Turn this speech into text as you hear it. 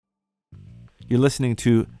You're listening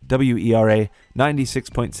to WERA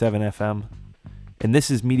 96.7 FM, and this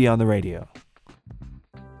is Media on the Radio.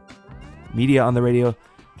 Media on the Radio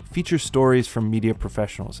features stories from media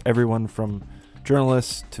professionals, everyone from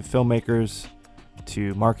journalists to filmmakers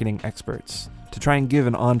to marketing experts, to try and give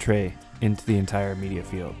an entree into the entire media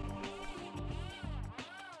field.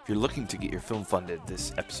 If you're looking to get your film funded,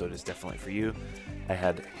 this episode is definitely for you. I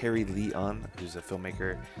had Harry Lee on, who's a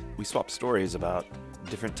filmmaker. We swapped stories about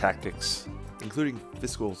different tactics, including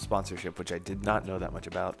fiscal sponsorship, which I did not know that much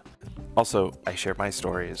about. Also, I shared my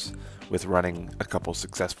stories with running a couple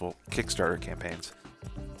successful Kickstarter campaigns.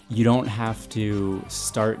 You don't have to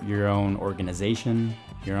start your own organization,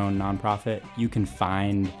 your own nonprofit. You can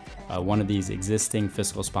find one of these existing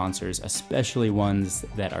fiscal sponsors, especially ones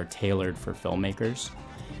that are tailored for filmmakers.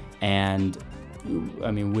 And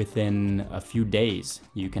I mean, within a few days,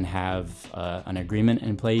 you can have an agreement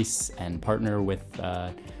in place and partner with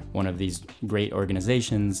one of these great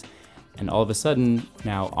organizations. And all of a sudden,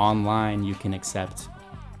 now online, you can accept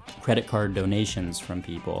credit card donations from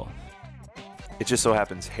people. It just so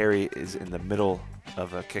happens Harry is in the middle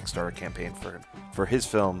of a Kickstarter campaign for his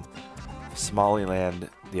film, Somaliland,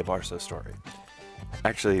 the Abarso Story.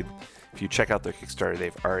 Actually, if you check out their Kickstarter,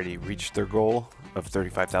 they've already reached their goal of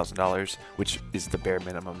 $35,000, which is the bare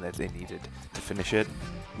minimum that they needed to finish it.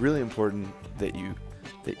 Really important that you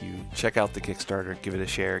check out the Kickstarter, give it a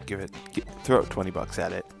share, throw out $20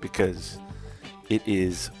 at it, because it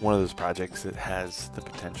is one of those projects that has the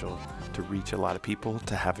potential to reach a lot of people,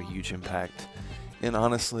 to have a huge impact, and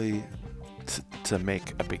honestly, to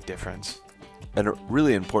make a big difference. And a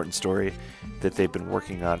really important story that they've been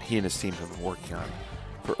working on, he and his team have been working on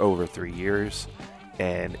for over 3 years.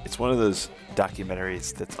 And it's one of those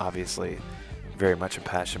documentaries that's obviously very much a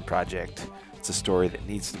passion project. It's a story that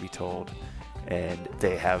needs to be told, and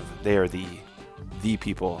they are the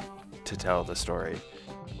people to tell the story.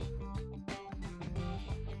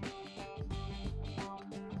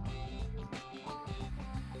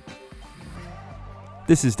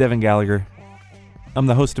 This is Devin Gallagher. I'm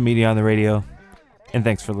the host of Media on the Radio, and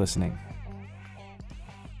thanks for listening.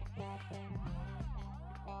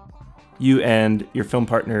 You and your film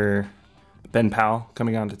partner, Ben Powell,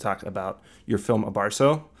 coming on to talk about your film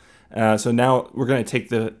Abarso. So now we're going to take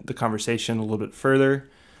the conversation a little bit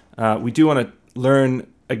further. We do want to learn,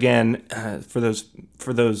 again, for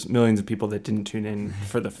those millions of people that didn't tune in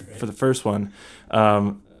for the first one,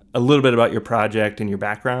 a little bit about your project and your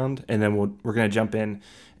background, and then we're going to jump in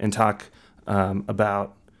and talk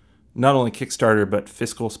about not only Kickstarter but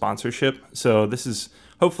fiscal sponsorship. So this is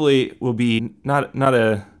hopefully will be not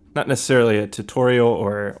necessarily a tutorial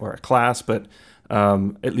or a class, but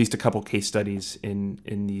at least a couple case studies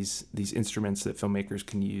in these instruments that filmmakers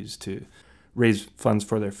can use to raise funds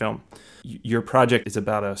for their film. Your project is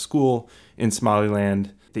about a school in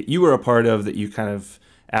Somaliland that you were a part of, that you kind of,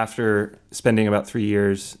 after spending about 3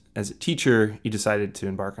 years as a teacher, you decided to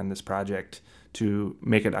embark on this project to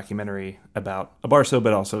make a documentary about Abarso,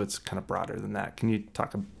 but also it's kind of broader than that. Can you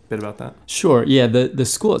talk a bit about that? Sure. Yeah. The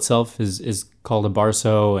school itself is called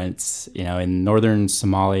Abarso, and it's in northern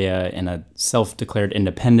Somalia in a self-declared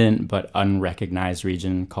independent but unrecognized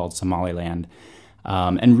region called Somaliland.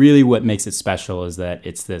 And really, what makes it special is that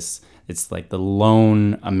it's like the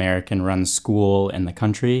lone American-run school in the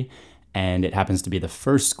country, and it happens to be the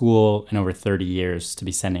first school in over 30 years to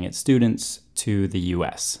be sending its students to the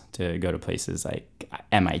U.S. to go to places like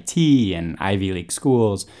MIT and Ivy League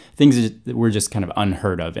schools, things that were just kind of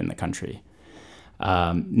unheard of in the country.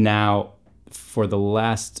 Now, for the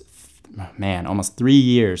last, almost 3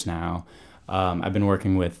 years now, I've been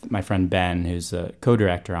working with my friend Ben, who's a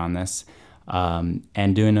co-director on this,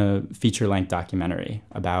 and doing a feature-length documentary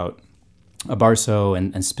about Abarso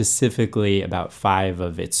and specifically about 5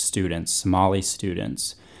 of its students, Somali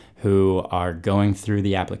students, who are going through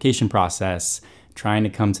the application process, trying to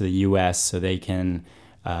come to the U.S. so they can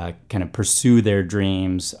kind of pursue their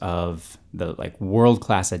dreams of the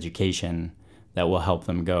world-class education that will help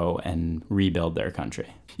them go and rebuild their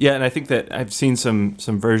country. Yeah, and I think that I've seen some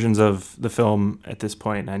versions of the film at this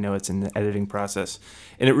point. I know it's in the editing process,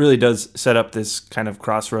 and it really does set up this kind of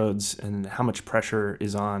crossroads and how much pressure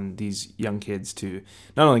is on these young kids to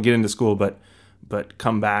not only get into school but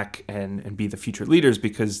come back and be the future leaders,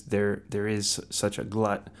 because there is such a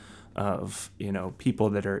glut of people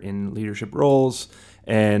that are in leadership roles,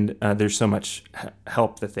 and there's so much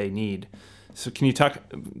help that they need. So can you talk,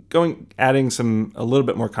 adding a little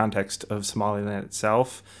bit more context of Somaliland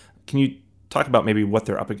itself, can you talk about maybe what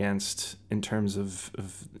they're up against in terms of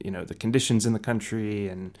the conditions in the country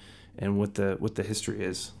and what the history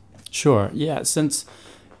is? Sure. Yeah. Since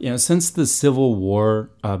Since the civil war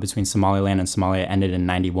between Somaliland and Somalia ended in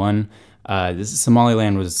 91,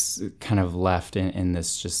 Somaliland was kind of left in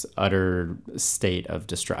this just utter state of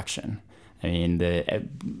destruction. I mean,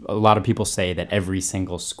 a lot of people say that every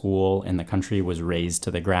single school in the country was razed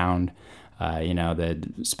to the ground.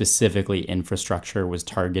 Specifically infrastructure was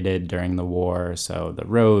targeted during the war, so the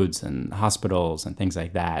roads and hospitals and things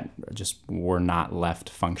like that just were not left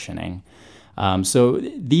functioning. So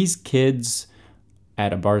these kids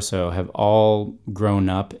at Abarso have all grown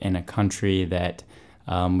up in a country that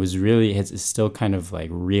is still kind of like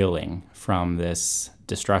reeling from this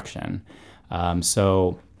destruction. A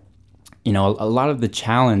lot of the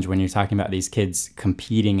challenge when you're talking about these kids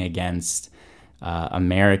competing against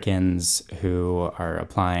Americans who are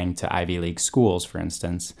applying to Ivy League schools, for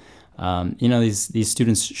instance, these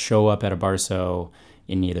students show up at Abarso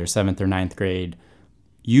in either 7th or 9th grade,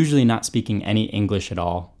 usually not speaking any English at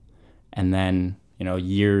all, and then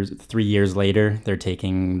 3 years later, they're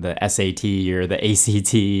taking the SAT or the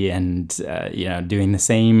ACT and, doing the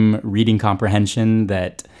same reading comprehension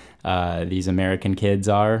that these American kids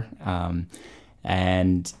are.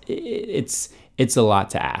 And it's a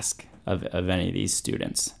lot to ask of any of these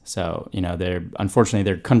students. So, unfortunately,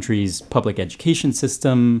 their country's public education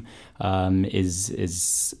system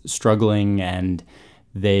is struggling, and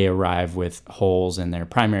they arrive with holes in their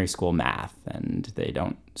primary school math, and they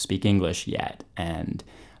don't speak English yet. And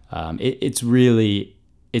it's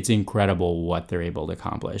incredible what they're able to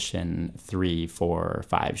accomplish in 3, 4,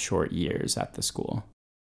 5 short years at the school.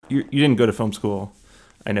 You didn't go to film school,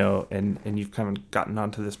 I know, and you've kind of gotten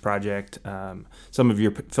onto this project. Some of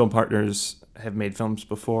your film partners have made films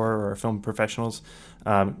before or are film professionals.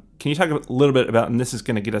 Can you talk a little bit about, and this is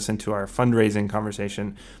going to get us into our fundraising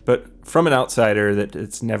conversation, but from an outsider that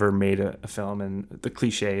it's never made a film, and the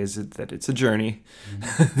cliche is that it's a journey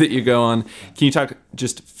that you go on. Can you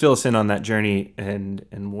just fill us in on that journey and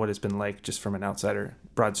what it's been like just from an outsider,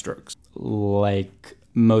 broad strokes? Like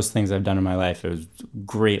most things I've done in my life, it was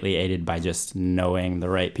greatly aided by just knowing the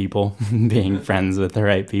right people, being friends with the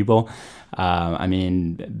right people.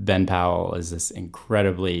 Ben Powell is this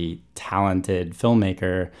incredibly talented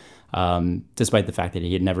filmmaker, despite the fact that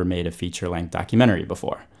he had never made a feature-length documentary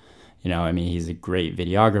before. He's a great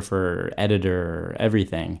videographer, editor,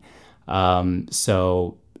 everything.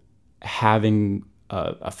 So having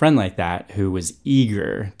a friend like that who was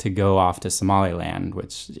eager to go off to Somaliland,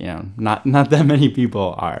 which, not that many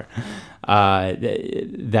people are,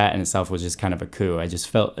 that in itself was just kind of a coup. I just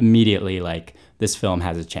felt immediately like this film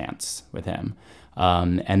has a chance with him.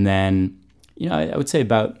 And then, I would say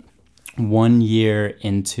about 1 year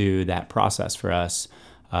into that process for us,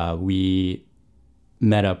 we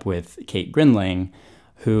met up with Kate Grindling,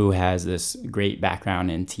 who has this great background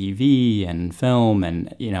in TV and film,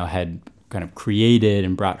 and, had kind of created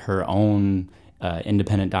and brought her own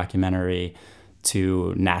independent documentary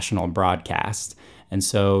to national broadcast. And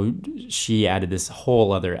so she added this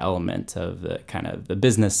whole other element of the kind of the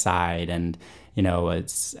business side, and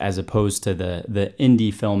it's as opposed to the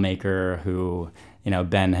indie filmmaker who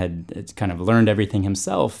Ben had kind of learned everything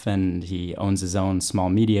himself, and he owns his own small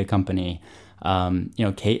media company.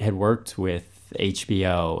 Kate had worked with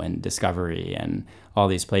HBO and Discovery and all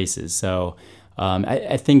these places. So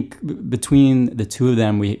I think between the two of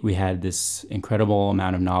them, we had this incredible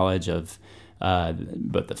amount of knowledge of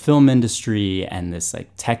both the film industry and this like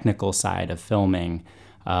technical side of filming,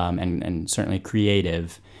 and certainly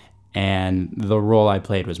creative. And the role I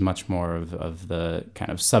played was much more of the kind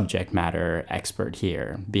of subject matter expert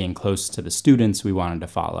here, being close to the students we wanted to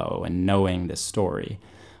follow and knowing this story.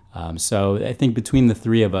 So I think between the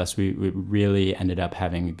three of us, we really ended up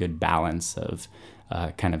having a good balance of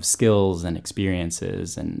kind of skills and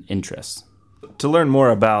experiences and interests. To learn more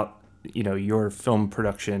about, your film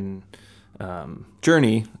production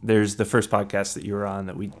journey, there's the first podcast that you were on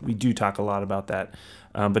that we do talk a lot about that.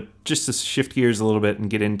 But just to shift gears a little bit and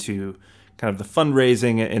get into kind of the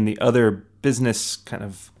fundraising and the other business kind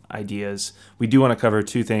of ideas, we do want to cover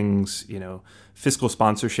two things, fiscal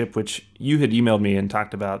sponsorship, which you had emailed me and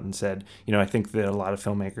talked about and said, I think that a lot of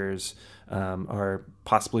filmmakers are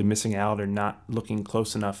possibly missing out or not looking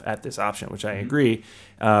close enough at this option, which I agree.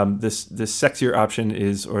 This sexier option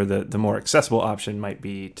is, or the more accessible option might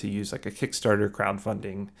be to use like a Kickstarter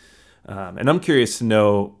crowdfunding. And I'm curious to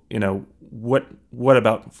know, what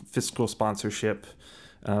about fiscal sponsorship,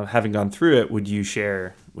 having gone through it, would you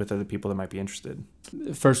share with other people that might be interested?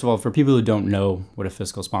 First of all, for people who don't know what a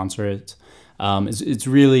fiscal sponsor is, it's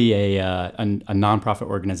really a nonprofit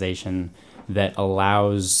organization that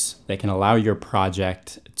can allow your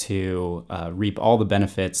project to reap all the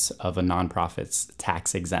benefits of a nonprofit's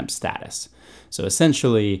tax-exempt status. So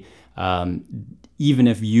essentially, even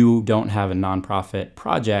if you don't have a nonprofit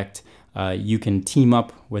project, you can team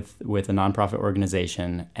up with a nonprofit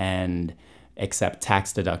organization and accept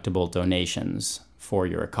tax-deductible donations for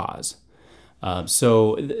your cause. I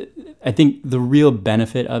think the real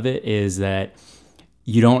benefit of it is that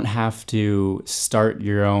you don't have to start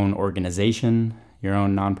your own organization, your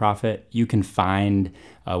own nonprofit. You can find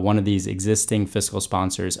one of these existing fiscal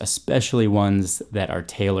sponsors, especially ones that are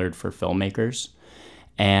tailored for filmmakers.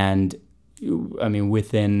 And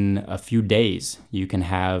within a few days, you can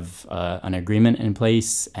have an agreement in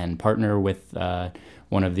place and partner with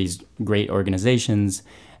one of these great organizations.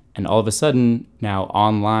 And all of a sudden, now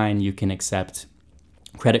online, you can accept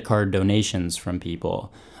credit card donations from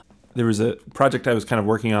people. There was a project I was kind of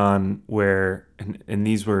working on where, and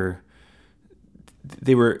these were,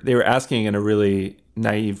 they were asking in a really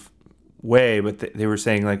naive way, but they were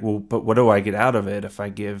saying like, well, but what do I get out of it if I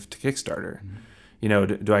give to Kickstarter?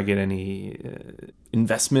 Mm-hmm. Do I get any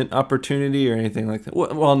investment opportunity or anything like that?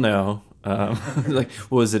 Well, no. Like,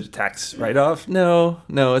 was it a tax write-off? No,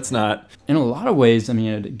 it's not. In a lot of ways,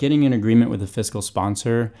 getting an agreement with a fiscal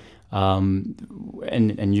sponsor,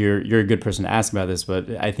 and you're a good person to ask about this,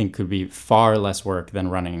 but I think could be far less work than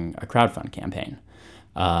running a crowdfund campaign.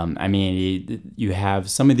 You have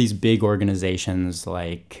some of these big organizations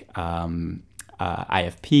like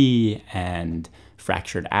IFP and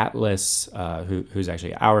Fractured Atlas, who's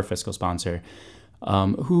actually our fiscal sponsor,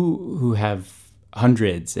 who have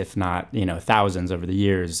hundreds, if not thousands over the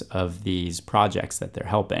years of these projects that they're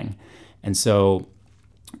helping. And so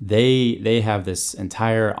they have this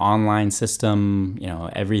entire online system.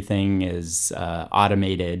 Everything is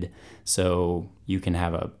automated, so you can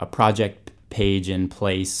have a project page in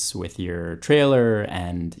place with your trailer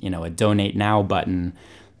and a donate now button.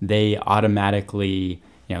 They automatically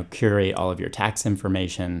curate all of your tax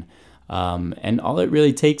information, and all it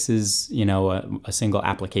really takes is a single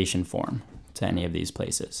application form to any of these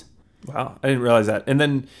places. Wow, I didn't realize that. And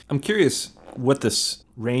then I'm curious what this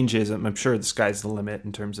range is. I'm sure the sky's the limit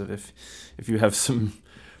in terms of if you have some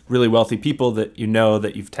really wealthy people that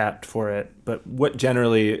that you've tapped for it. But what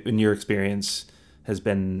generally, in your experience, has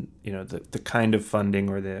been the kind of funding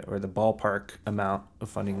or the ballpark amount of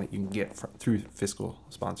funding that you can get through fiscal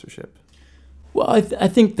sponsorship? Well, I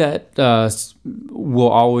think that will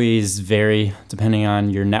always vary depending on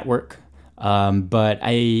your network. But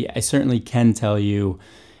I certainly can tell you,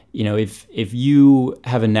 if you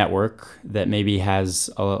have a network that maybe has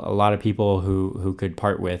a lot of people who could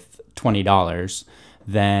part with $20,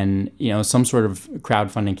 then some sort of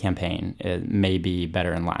crowdfunding campaign may be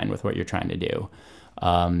better in line with what you're trying to do.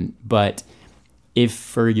 But if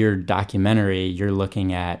for your documentary you're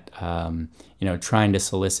looking at trying to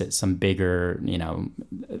solicit some bigger $1,000,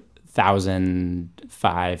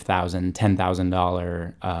 $5,000,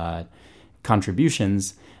 $10,000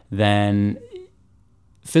 contributions, then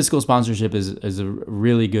fiscal sponsorship is a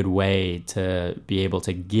really good way to be able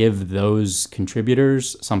to give those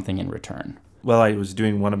contributors something in return. While I was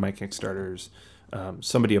doing one of my Kickstarters,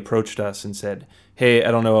 somebody approached us and said, hey,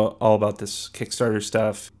 I don't know all about this Kickstarter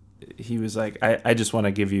stuff. He was like, I just want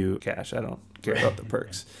to give you cash. I don't care about the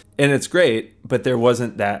perks. And it's great, but there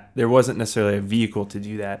wasn't necessarily a vehicle to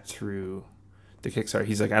do that through the Kickstarter.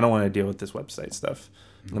 He's like, I don't want to deal with this website stuff.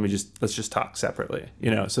 Let's just talk separately.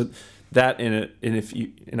 So that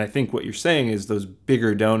and I think what you're saying is those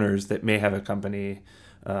bigger donors that may have a company,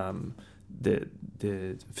 the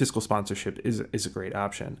fiscal sponsorship is a great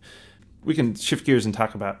option. We can shift gears and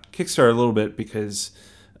talk about Kickstarter a little bit because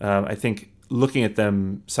I think looking at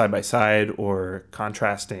them side by side or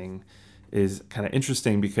contrasting is kind of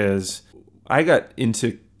interesting because I got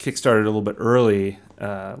into Kickstarter a little bit early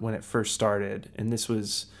when it first started, and this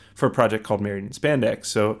was for a project called Married in Spandex.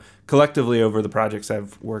 So collectively over the projects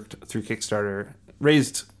I've worked through Kickstarter,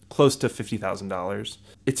 raised close to $50,000.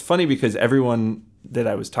 It's funny because everyone that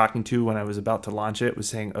I was talking to when I was about to launch it was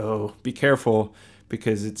saying, oh, be careful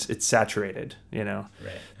because it's saturated, Right.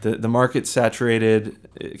 The market's saturated,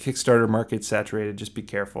 Kickstarter market's saturated, just be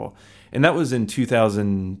careful. And that was in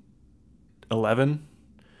 2011.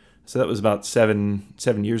 So that was about 7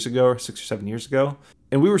 years ago, or 6 or 7 years ago.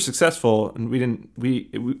 And we were successful, and we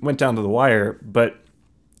went down to the wire, but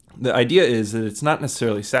the idea is that it's not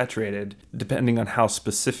necessarily saturated depending on how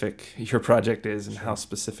specific your project is and how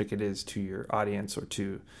specific it is to your audience or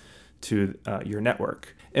to your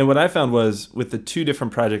network. And what I found was with the two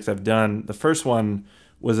different projects I've done, the first one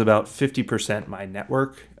was about 50% my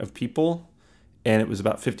network of people, and it was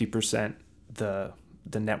about 50%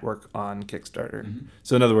 the network on Kickstarter. Mm-hmm.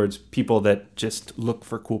 So in other words, people that just look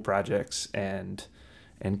for cool projects and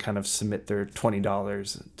and kind of submit their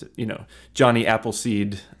 $20, Johnny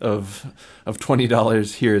Appleseed of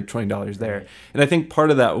 $20 here, $20 there. And I think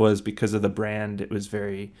part of that was because of the brand. It was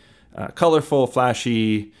very colorful,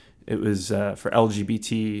 flashy. It was for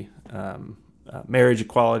LGBT marriage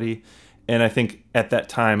equality. And I think at that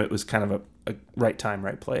time it was kind of a right time,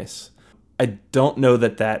 right place. I don't know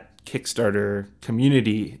that Kickstarter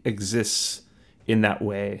community exists in that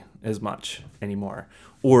way as much anymore,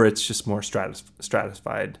 or it's just more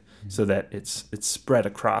stratified so that it's spread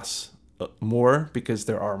across more because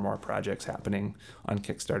there are more projects happening on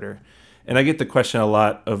Kickstarter. And I get the question a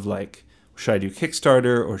lot of like, should I do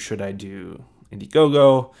Kickstarter or should I do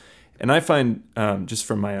Indiegogo? And I find just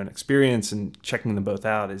from my own experience and checking them both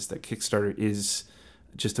out is that Kickstarter is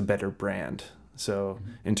just a better brand. So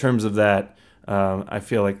in terms of that, I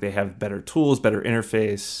feel like they have better tools, better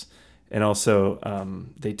interface, and also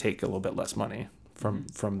they take a little bit less money from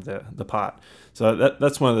the pot. So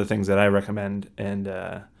that's one of the things that I recommend, and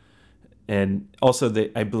also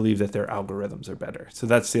I believe that their algorithms are better. So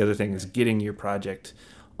that's the other thing, is getting your project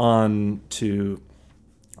on to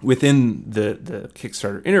within the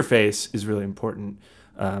Kickstarter interface is really important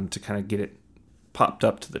to kind of get it popped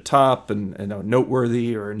up to the top, and a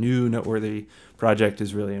noteworthy or a new noteworthy project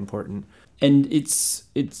is really important. And it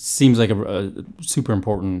seems like a super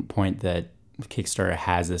important point that Kickstarter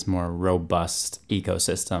has this more robust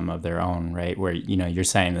ecosystem of their own, right? Where, you're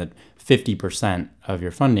saying that 50% of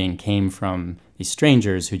your funding came from these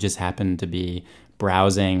strangers who just happened to be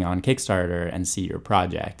browsing on Kickstarter and see your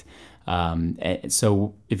project.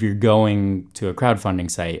 So if you're going to a crowdfunding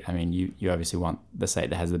site, I mean, you obviously want the site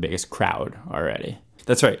that has the biggest crowd already.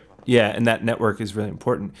 That's right. Yeah, and that network is really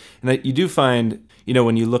important. And that you do find,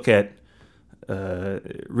 when you look at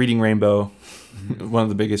Reading Rainbow, one of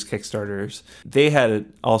the biggest Kickstarters, they had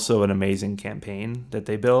also an amazing campaign that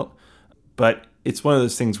they built, but it's one of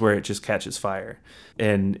those things where it just catches fire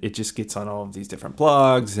and it just gets on all of these different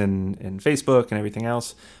blogs and Facebook and everything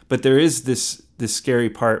else. But there is this scary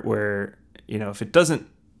part where, if it doesn't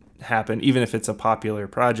happen, even if it's a popular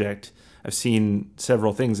project, I've seen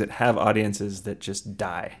several things that have audiences that just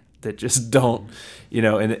die, that just don't,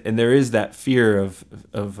 and there is that fear of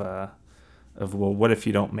well, what if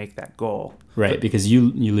you don't make that goal? Right, because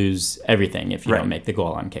you lose everything if you don't make the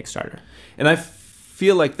goal on Kickstarter. And I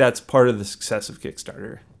feel like that's part of the success of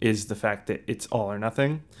Kickstarter, is the fact that it's all or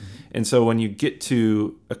nothing. Mm-hmm. And so when you get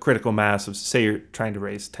to a critical mass of, say you're trying to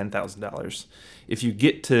raise $10,000,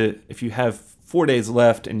 if you have 4 days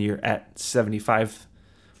left and you're at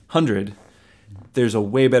 7,500, there's a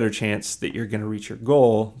way better chance that you're going to reach your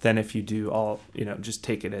goal than if you do all, just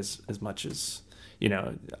take it as much as,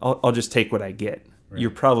 I'll just take what I get. Right. You're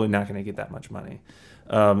probably not going to get that much money.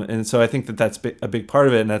 And so I think that's a big part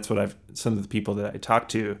of it. And that's what some of the people that I talk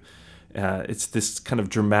to, it's this kind of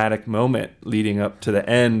dramatic moment leading up to the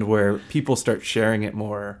end where people start sharing it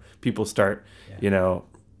more. People start,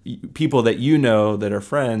 people that that are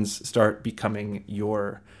friends start becoming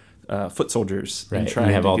your foot soldiers. Right. And trying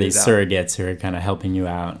you have to all get these surrogates who are kind of helping you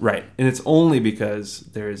out. Right. And it's only because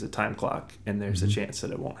there is a time clock and there's a chance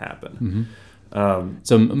that it won't happen. Mm-hmm.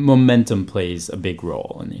 So momentum plays a big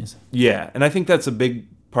role in these. Yeah, and I think that's a big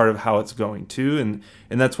part of how it's going too, and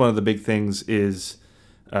that's one of the big things is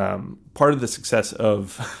part of the success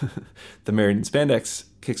of the Married in Spandex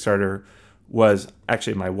Kickstarter was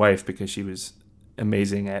actually my wife, because she was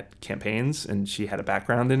amazing at campaigns and she had a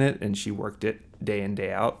background in it and she worked it day in,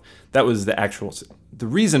 day out. That was the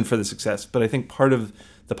reason for the success. But I think part of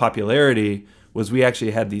the popularity was we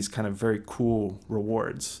actually had these kind of very cool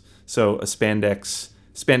rewards. So a spandex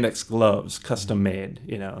gloves, custom made,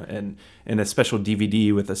 and a special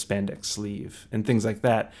DVD with a spandex sleeve and things like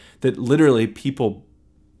that literally people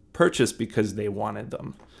purchased because they wanted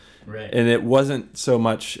them. Right. And it wasn't so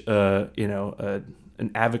much, an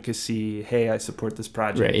advocacy, hey, I support this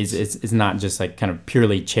project. Right. It's not just like kind of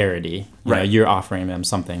purely charity. Right. You're offering them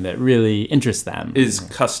something that really interests them. Is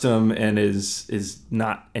custom and is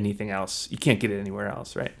not anything else. You can't get it anywhere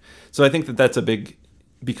else, right? So I think that's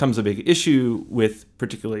becomes a big issue with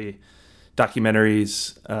particularly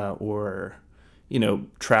documentaries or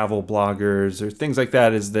travel bloggers or things like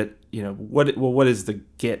that, is that what is the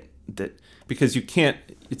get that, because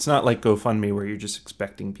it's not like GoFundMe where you're just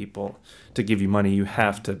expecting people to give you money. You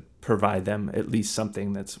have to provide them at least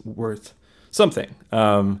something that's worth something,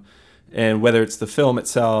 and whether it's the film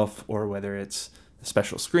itself or whether it's a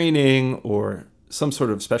special screening or some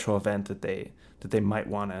sort of special event that they might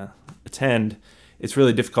want to attend, it's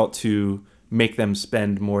really difficult to make them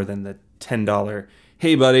spend more than the $10,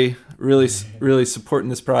 hey buddy, really supporting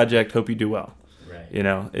this project, hope you do well. Right.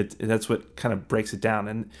 That's what kind of breaks it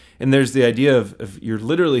down. And there's the idea of you're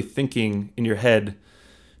literally thinking in your head,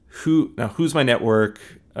 who's my network?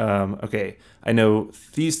 Okay, I know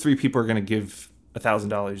these 3 people are going to give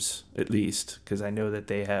 $1,000 at least, because I know that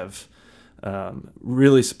they have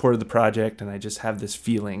really supported the project, and I just have this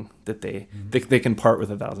feeling that they can part with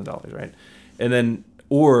 $1,000, right? And then,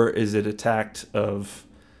 or is it a tact of,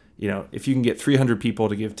 if you can get 300 people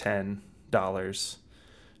to give $10,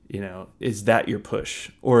 is that your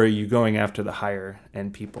push, or are you going after the higher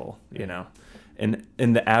end people? And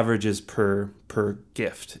the averages per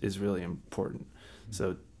gift is really important.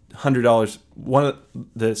 So $100.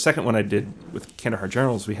 The second one I did with Kandahar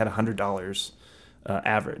Journals, we had $100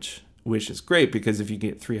 average, which is great because if you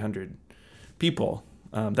get 300 people,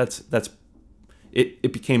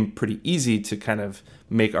 it became pretty easy to kind of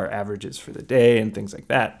make our averages for the day and things like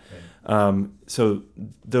that. Right. So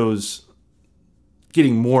those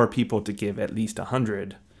getting more people to give at least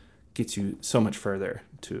 100 gets you so much further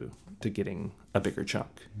to getting a bigger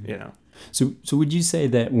chunk. So would you say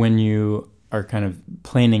that when you are kind of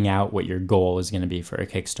planning out what your goal is going to be for a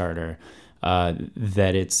Kickstarter,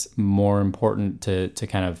 that it's more important to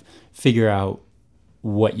kind of figure out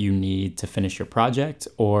what you need to finish your project,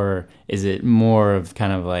 or is it more of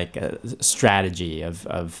kind of like a strategy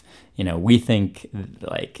of we think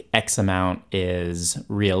like X amount is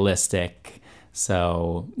realistic,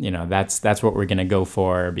 so that's what we're going to go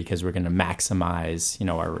for because we're going to maximize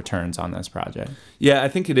our returns on this project? Yeah, I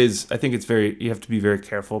think it is. I think you have to be very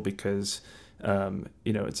careful because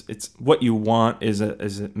it's what you want is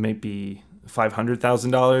it maybe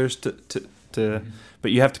 $500,000 to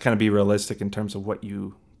but you have to kind of be realistic in terms of what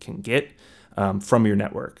you can get from your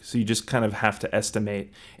network. So you just kind of have to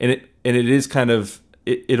estimate, and it is kind of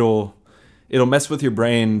it'll mess with your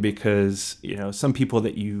brain because some people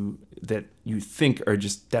that you think are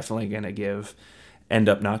just definitely going to give end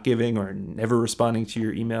up not giving or never responding to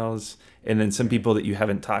your emails. And then some people that you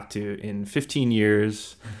haven't talked to in 15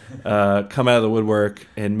 years come out of the woodwork,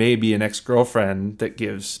 and maybe an ex-girlfriend that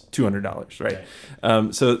gives $200,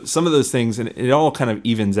 right? So some of those things, and it all kind of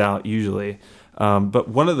evens out usually. But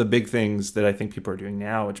one of the big things that I think people are doing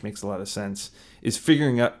now, which makes a lot of sense, is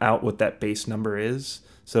figuring out what that base number is.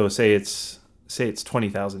 So say it's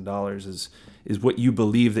 $20,000 is what you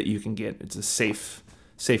believe that you can get. It's a safe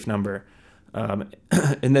number.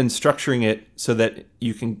 And then structuring it so that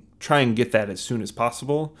you can try and get that as soon as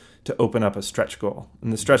possible to open up a stretch goal.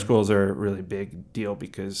 And the stretch goals are a really big deal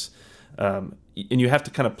because, and you have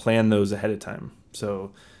to kind of plan those ahead of time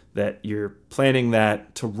so that you're planning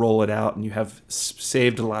that to roll it out, and you have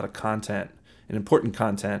saved a lot of content and important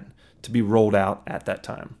content to be rolled out at that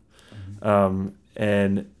time.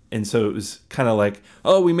 And so it was kind of like,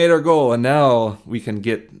 oh, we made our goal, and now we can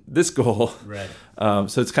get this goal. Right.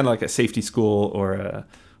 So it's kind of like a safety school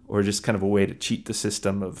or just kind of a way to cheat the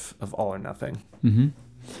system of all or nothing. Mm-hmm.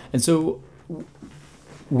 And so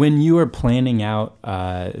when you are planning out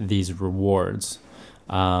these rewards,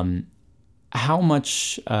 how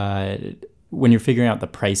much, when you're figuring out the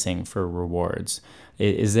pricing for rewards,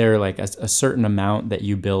 is there like a certain amount that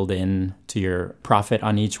you build in to your profit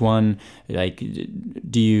on each one? Like,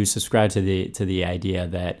 do you subscribe to the idea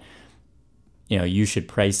that you should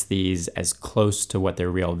price these as close to what their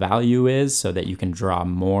real value is so that you can draw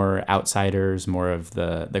more outsiders, more of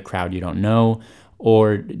the crowd you don't know?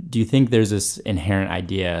 Or do you think there's this inherent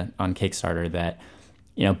idea on Kickstarter that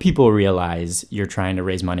people realize you're trying to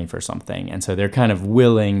raise money for something, and so they're kind of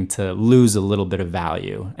willing to lose a little bit of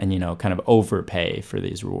value and kind of overpay for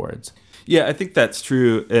these rewards? Yeah, I think that's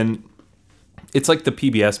true. And it's like the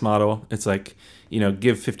PBS model. It's like,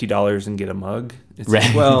 give $50 and get a mug. It's right.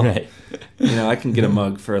 Like, well, right. I can get a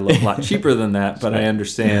mug for a lot cheaper than that, but I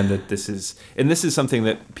understand that this is something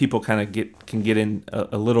that people kind of can get in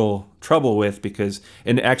a little trouble with because,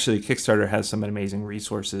 and actually Kickstarter has some amazing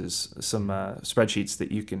resources, some spreadsheets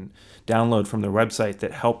that you can download from their website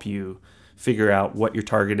that help you figure out what your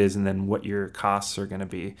target is and then what your costs are going to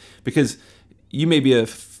be. Because you may be a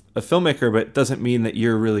filmmaker, but it doesn't mean that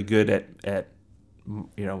you're really good at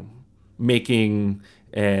making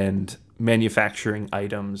and manufacturing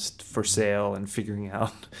items for sale and figuring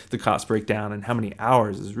out the cost breakdown, and how many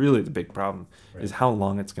hours is really the big problem. Right. Is how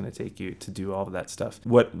long it's going to take you to do all of that stuff.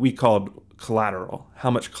 What we called collateral.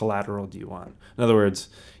 How much collateral do you want? In other words,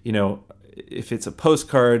 if it's a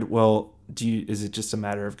postcard, well, is it just a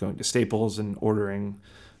matter of going to Staples and ordering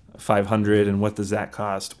 500, and what does that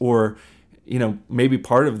cost? Or maybe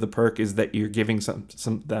part of the perk is that you're giving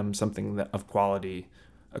them something of quality,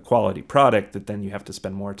 a quality product that then you have to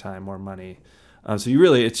spend more time, more money. So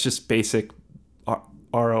it's just basic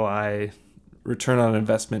ROI, return on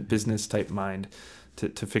investment, business type mind.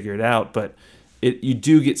 to figure it out. But you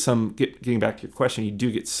do get getting back to your question, you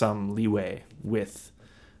do get some leeway with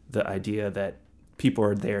the idea that people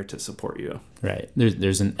are there to support you. Right.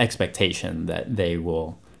 There's an expectation that they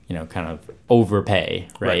will, kind of overpay,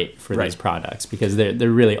 right. for these products, because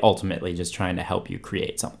they're really ultimately just trying to help you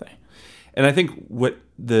create something. And I think what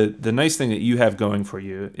the nice thing that you have going for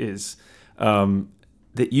you is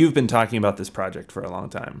that you've been talking about this project for a long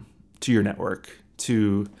time to your network,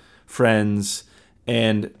 to friends,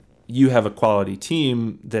 and you have a quality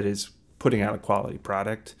team that is putting out a quality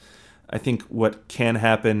product. I think what can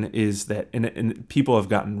happen is that, and people have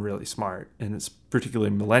gotten really smart, and it's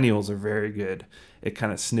particularly millennials are very good at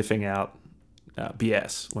kind of sniffing out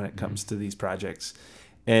BS when it comes to these projects.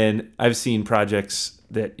 And I've seen projects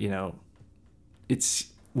that, it's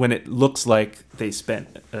when it looks like they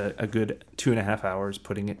spent a good 2.5 hours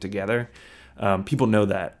putting it together. People know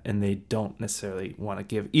that, and they don't necessarily want to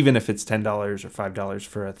give, even if it's $10 or $5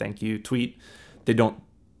 for a thank you tweet, they don't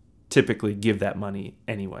typically give that money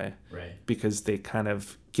anyway, right? Because they kind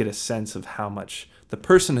of get a sense of how much the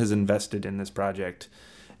person has invested in this project,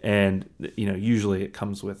 and usually it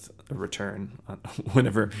comes with a return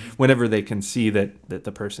whenever they can see that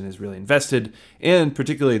the person is really invested, and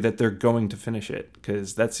particularly that they're going to finish it,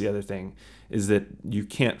 because that's the other thing, is that you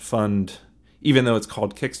can't fund, even though it's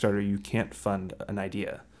called Kickstarter, you can't fund an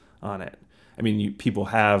idea on it. I mean, people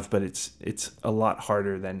have, but it's a lot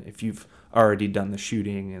harder than if you've already done the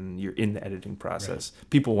shooting and you're in the editing process. Right.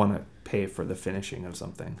 People want to pay for the finishing of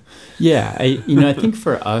something. Yeah, I think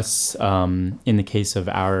for us, in the case of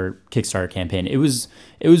our Kickstarter campaign, it was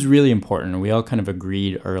really important. We all kind of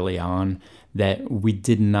agreed early on that we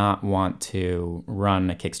did not want to run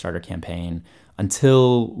a Kickstarter campaign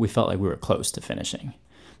until we felt like we were close to finishing.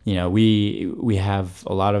 We have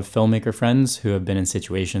a lot of filmmaker friends who have been in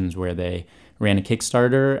situations where they ran a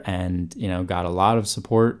Kickstarter and, got a lot of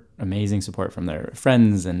support, amazing support from their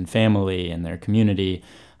friends and family and their community.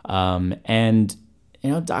 And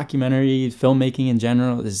documentary filmmaking in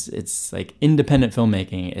general it's like independent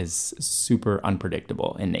filmmaking is super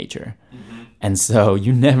unpredictable in nature. Mm-hmm. And so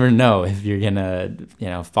you never know if you're gonna,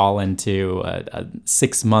 fall into a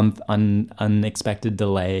 6-month unexpected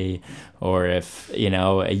delay, or if,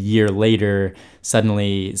 a year later,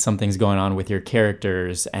 suddenly something's going on with your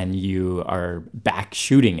characters and you are back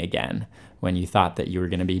shooting again when you thought that you were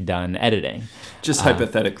going to be done editing. Just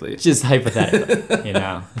hypothetically.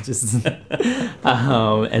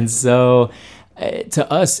 And so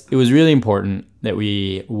to us, it was really important that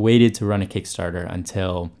we waited to run a Kickstarter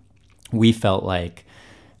until we felt like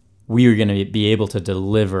we were going to be able to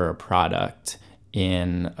deliver a product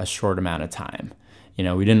in a short amount of time.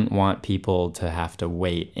 We didn't want people to have to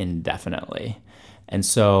wait indefinitely. And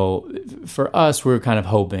so for us, we were kind of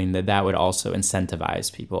hoping that would also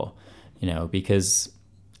incentivize people, because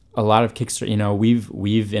a lot of Kickstarter,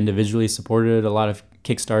 we've individually supported a lot of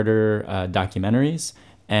Kickstarter documentaries,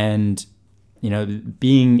 and,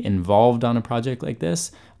 being involved on a project like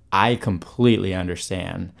this, I completely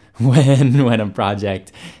understand when a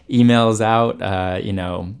project emails out,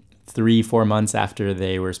 3-4 months after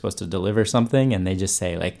they were supposed to deliver something, and they just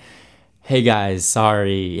say like, hey guys,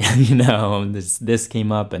 sorry, this came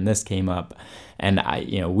up and this came up. And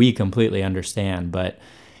we completely understand, but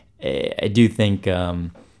I do think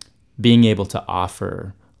being able to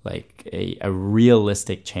offer like a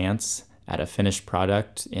realistic chance at a finished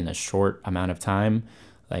product in a short amount of time,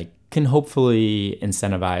 like can hopefully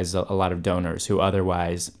incentivize a lot of donors who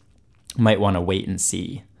otherwise might want to wait and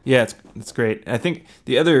see. Yeah, it's great. I think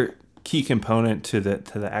the other key component to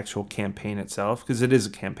the actual campaign itself, because it is a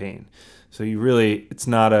campaign, so it's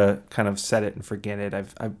not a kind of set it and forget it.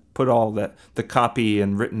 I've put all the copy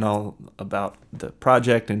and written all about the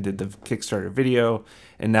project and did the Kickstarter video,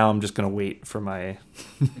 and now I'm just going to wait for my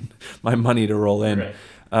my money to roll in.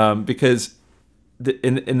 Right. Because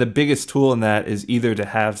the biggest tool in that is either to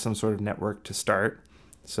have some sort of network to start.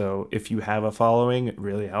 So if you have a following, it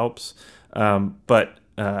really helps. But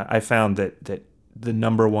I found that the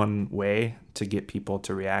number one way to get people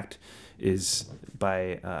to react is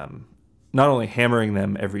by not only hammering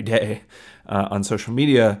them every day on social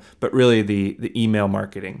media, but really the email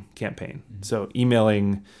marketing campaign. Mm-hmm. So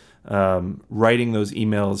emailing, writing those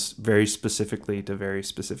emails very specifically to very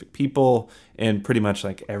specific people, and pretty much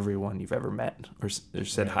like everyone you've ever met or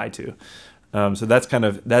said hi to. So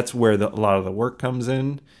that's where a lot of the work comes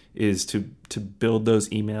in, is to build those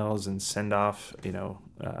emails and send off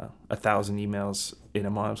 1,000 emails in a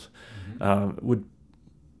month. Mm-hmm.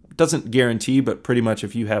 Doesn't guarantee, but pretty much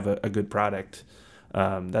if you have a good product,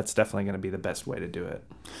 that's definitely going to be the best way to do it.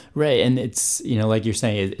 Right. And it's, like you're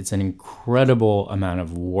saying, it's an incredible amount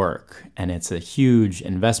of work and it's a huge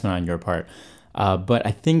investment on your part. But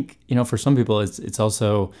I think, for some people, it's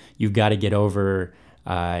also, you've got to get over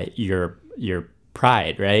your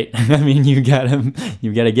pride, right? I mean, you've got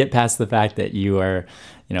to get past the fact that you are,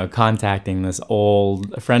 contacting this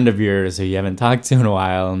old friend of yours who you haven't talked to in a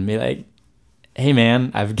while and be like, hey man,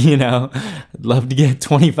 I'd love to get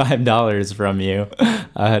 $25 from you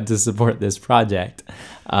to support this project.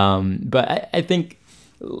 But I think,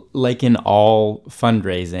 like in all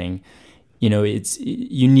fundraising,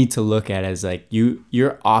 you need to look at it as like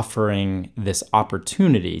you're offering this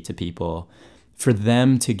opportunity to people for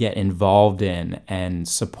them to get involved in and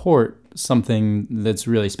support something that's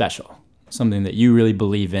really special, something that you really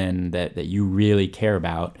believe in, that you really care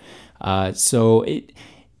about. So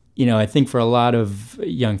I think for a lot of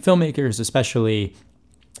young filmmakers, especially,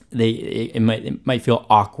 it might feel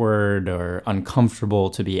awkward or uncomfortable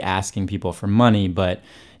to be asking people for money. But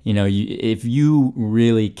if you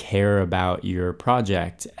really care about your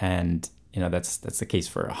project, and that's the case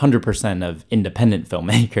for 100% of independent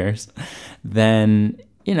filmmakers, then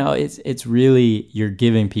it's really, you're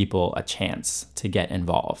giving people a chance to get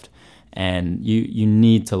involved. And you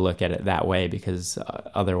need to look at it that way, because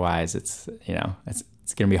otherwise it's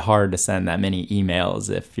going to be hard to send that many emails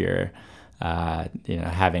if you're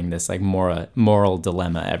having this like moral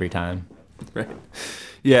dilemma every time. Right.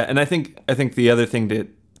 Yeah, and I think the other thing that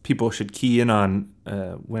people should key in on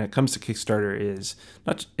when it comes to Kickstarter is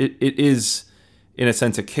it is in a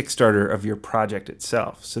sense a Kickstarter of your project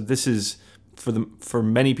itself. So this is for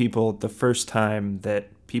many people the first time that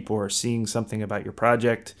people are seeing something about your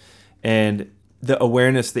project, and the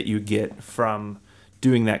awareness that you get from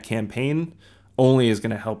doing that campaign only is going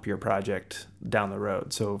to help your project down the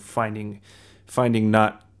road. So finding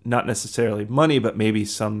not necessarily money, but maybe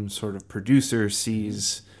some sort of producer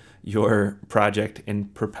sees your project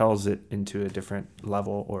and propels it into a different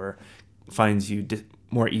level, or finds you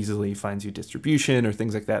more easily, finds you distribution or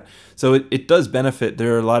things like that. So it does benefit.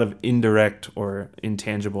 There are a lot of indirect or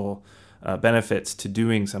intangible benefits to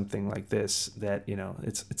doing something like this that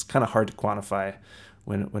it's kind of hard to quantify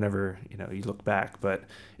whenever you look back, but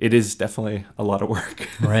it is definitely a lot of work.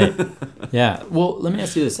 Right. Yeah. Well, let me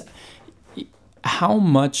ask you this. How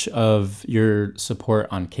much of your support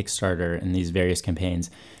on Kickstarter and these various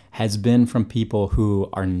campaigns has been from people who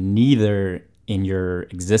are neither in your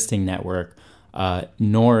existing network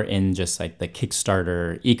nor in just like the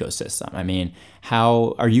Kickstarter ecosystem? I mean,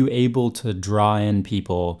 how are you able to draw in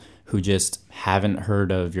people who just haven't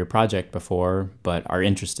heard of your project before but are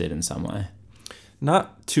interested in some way?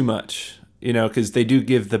 Not too much, because they do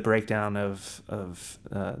give the breakdown of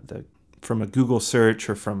from a Google search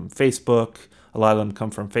or from Facebook. A lot of them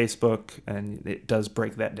come from Facebook, and it does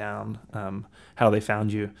break that down, how they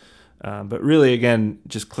found you. But really, again,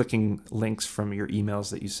 just clicking links from your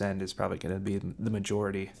emails that you send is probably going to be the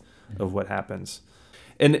majority of what happens.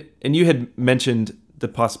 And you had mentioned the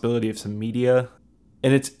possibility of some media,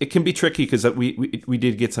 and it can be tricky because we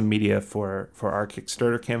did get some media for our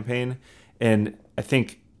Kickstarter campaign, and I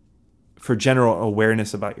think for general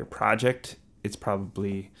awareness about your project, it's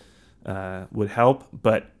probably would help.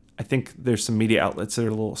 But I think there's some media outlets that are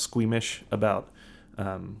a little squeamish about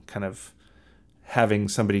kind of having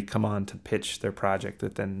somebody come on to pitch their project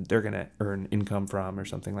that then they're going to earn income from or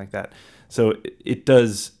something like that. So it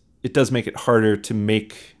does make it harder to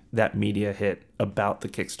make that media hit about the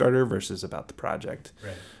Kickstarter versus about the project.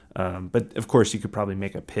 Right. But of course, you could probably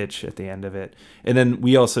make a pitch at the end of it. And then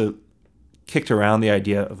we also kicked around the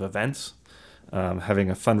idea of events, having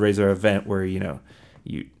a fundraiser event where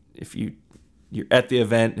if you're at the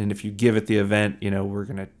event, and if you give at the event, we're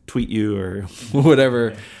going to tweet you or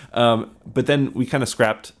whatever. But then we kind of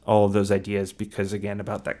scrapped all of those ideas because, again,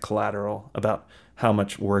 about that collateral, about how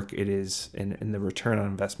much work it is, and the return on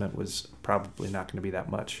investment was probably not going to be that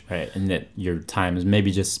much. Right, and that your time is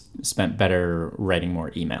maybe just spent better writing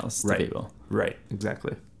more emails to people. Right,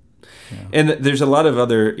 exactly. Yeah. And there's a lot of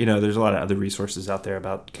other resources out there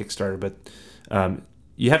about Kickstarter, but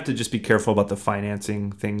you have to just be careful about the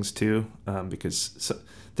financing things too, because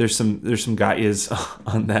there's some guys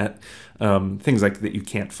on that. Things like that, you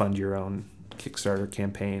can't fund your own Kickstarter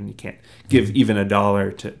campaign. You can't give even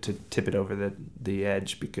 $1 to tip it over the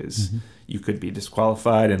edge, because you could be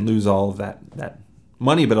disqualified and lose all of that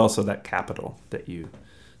money, but also that capital that you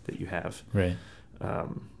have. Right.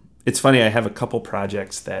 It's funny. I have a couple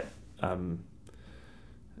projects that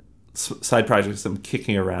side projects I'm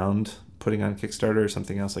kicking around, putting on Kickstarter or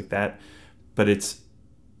something else like that, but it's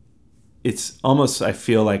almost, I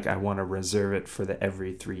feel like I want to reserve it for the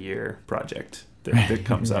every 3-year project, that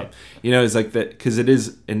comes up. It's like that, because it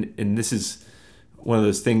is, and this is one of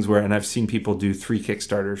those things where, and I've seen people do 3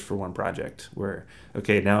 Kickstarters for one project where,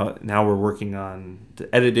 okay, now we're working on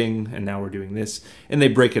the editing, and now we're doing this, and they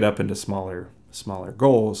break it up into smaller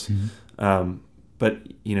goals. But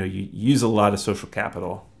you use a lot of social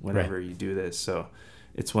capital whenever you do this. So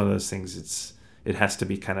it's one of those things. It has to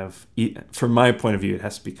be kind of, from my point of view, it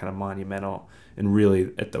has to be kind of monumental and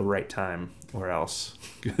really at the right time, or else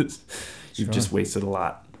because you've just wasted a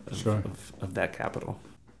lot of that capital.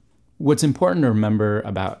 What's important to remember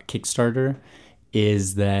about Kickstarter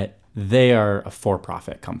is that they are a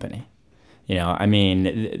for-profit company.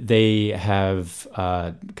 They have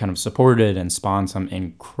kind of supported and spawned some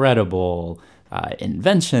incredible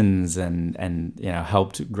inventions and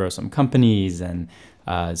helped grow some companies and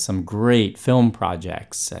some great film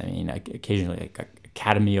projects. Occasionally like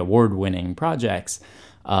Academy Award-winning projects.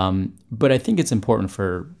 But I think it's important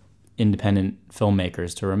for independent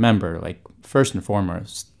filmmakers to remember, like, first and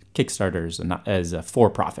foremost, Kickstarter is a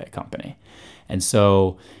for-profit company. And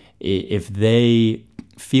so if they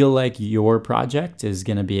feel like your project is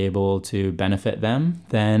going to be able to benefit them,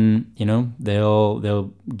 then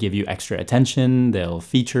they'll give you extra attention, they'll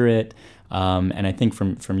feature it, and I think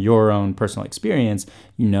from your own personal experience,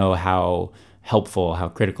 how helpful, how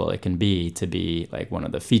critical it can be to be like one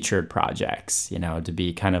of the featured projects, to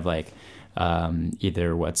be kind of like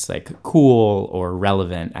either what's like cool or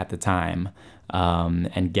relevant at the time,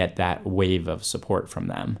 and get that wave of support from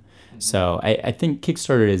them. So I think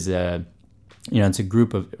Kickstarter is it's a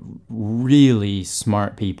group of really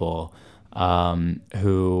smart people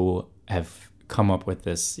who have come up with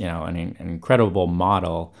this, an incredible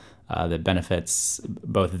model that benefits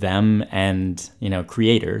both them and,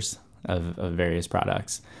 creators of various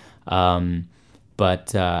products.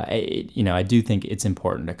 But I do think it's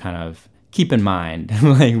important to kind of keep in mind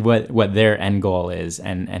like what their end goal is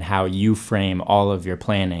and how you frame all of your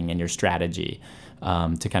planning and your strategy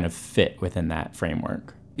to kind of fit within that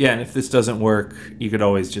framework. Yeah, and if this doesn't work, you could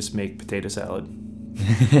always just make potato salad.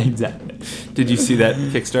 Exactly. Did you see that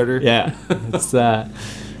Kickstarter? Yeah. It's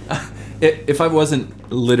if I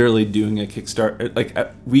wasn't literally doing a Kickstarter, like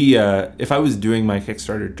if I was doing my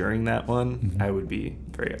Kickstarter during that one, I would be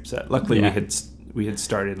very upset. Luckily, we had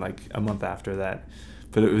started like a month after that,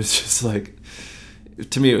 but it was just like,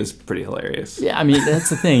 to me, it was pretty hilarious. Yeah, that's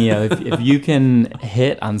the thing. If you can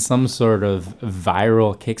hit on some sort of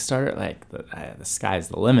viral Kickstarter, like the sky's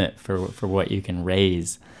the limit for what you can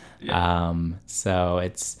raise. Yeah. So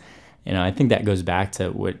it's, I think that goes back to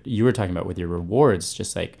what you were talking about with your rewards.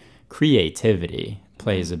 Just like creativity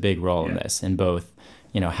plays a big role in this, in both,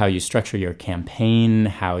 how you structure your campaign,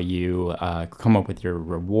 how you come up with your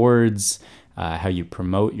rewards, how you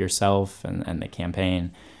promote yourself and the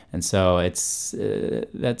campaign. And so I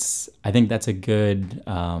think that's a good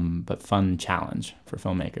but fun challenge for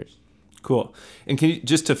filmmakers. Cool. And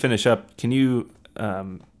just to finish up, can you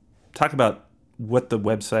talk about what the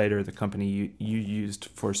website or the company you used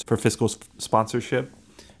for fiscal sponsorship,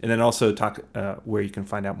 and then also talk where you can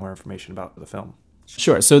find out more information about the film?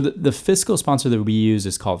 Sure. So the fiscal sponsor that we use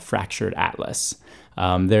is called Fractured Atlas.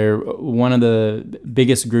 They're one of the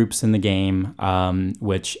biggest groups in the game,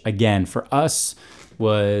 which, again, for us,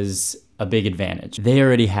 was a big advantage. They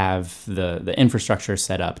already have the infrastructure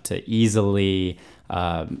set up to easily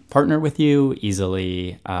partner with you,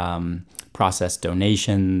 easily process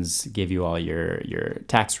donations, give you all your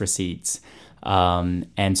tax receipts.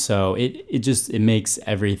 And so it makes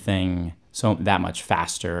everything so that much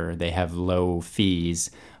faster. They have low fees.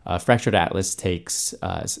 Fractured Atlas takes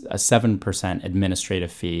a 7%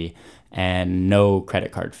 administrative fee and no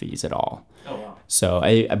credit card fees at all. Oh, wow. So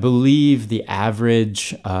I believe the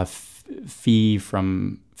average fee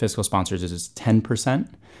from fiscal sponsors is 10%.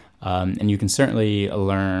 And you can certainly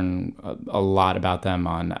learn a lot about them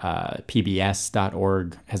on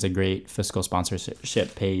pbs.org, has a great fiscal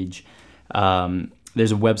sponsorship page.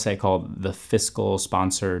 There's a website called the Fiscal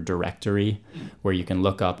Sponsor Directory, where you can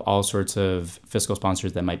look up all sorts of fiscal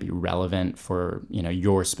sponsors that might be relevant for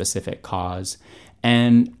your specific cause.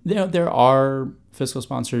 And there are fiscal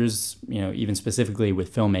sponsors, even specifically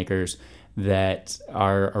with filmmakers, that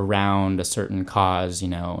are around a certain cause,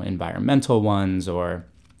 environmental ones, or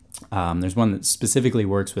there's one that specifically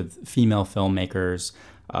works with female filmmakers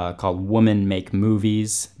called Women Make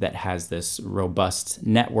Movies, that has this robust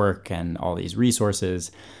network and all these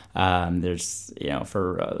resources. There's,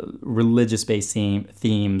 for religious-based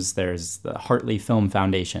themes, there's the Hartley Film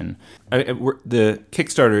Foundation. The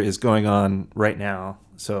Kickstarter is going on right now,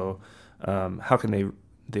 so how can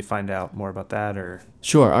they find out more about that? Or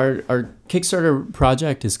Sure. Our Kickstarter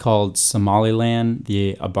project is called Somaliland,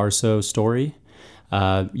 the Abarso Story.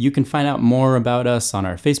 You can find out more about us on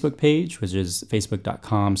our Facebook page, which is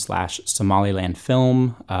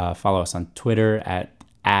facebook.com/Somalilandfilm. Follow us on Twitter at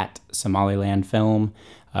Somalilandfilm.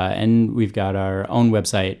 And we've got our own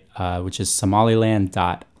website, which is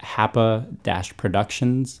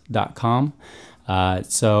somaliland.hapa-productions.com.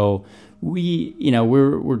 So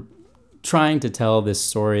we're trying to tell this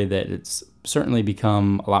story that it's certainly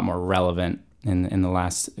become a lot more relevant in the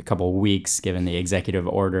last couple of weeks, given the executive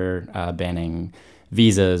order banning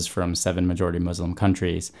visas from 7 majority Muslim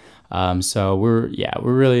countries. So we're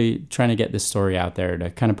really trying to get this story out there to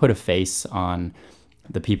kind of put a face on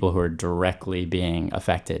the people who are directly being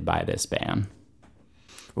affected by this ban.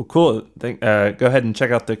 Well, cool. Go ahead and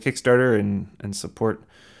check out the Kickstarter and support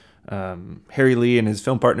Harry Lee and his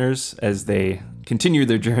film partners as they continue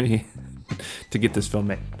their journey to get this film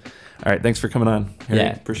made. All right, thanks for coming on, Harry.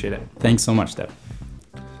 Yeah. Appreciate it. Thanks so much, Deb.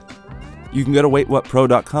 You can go to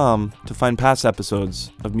waitwhatpro.com to find past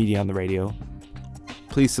episodes of Media on the Radio.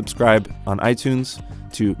 Please subscribe on iTunes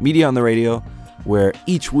to Media on the Radio, where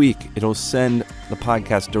each week it'll send the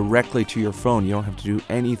podcast directly to your phone. You don't have to do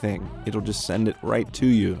anything. It'll just send it right to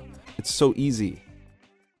you. It's so easy.